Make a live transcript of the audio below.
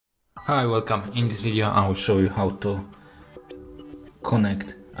Hi, welcome. In this video I will show you how to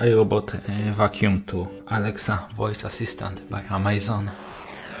connect iRobot Vacuum to Alexa voice assistant by Amazon.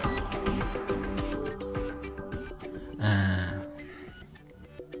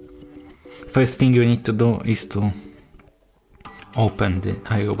 First thing you need to do is to open the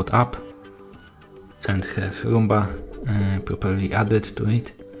iRobot app and have Roomba properly added to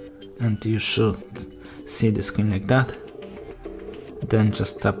it, and you should see the screen like that. Then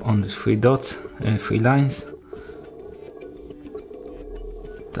just tap on the three dots, three lines,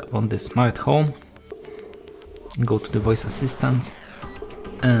 tap on the smart home, go to the voice assistant,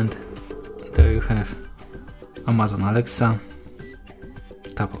 and there you have Amazon Alexa.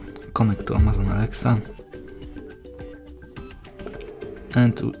 Tap connect to Amazon Alexa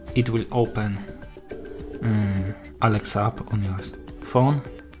and it will open Alexa app on your phone.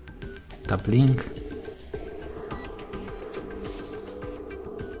 Tap link,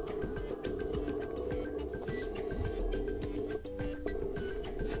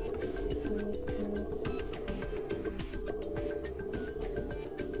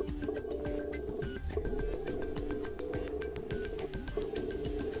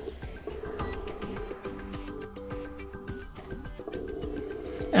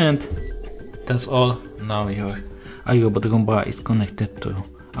 and that's all. Now your iRobot Roomba is connected to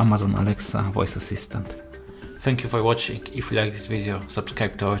Amazon Alexa voice assistant. Thank you for watching. If you like this video,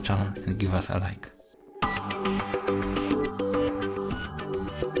 subscribe to our channel and give us a like.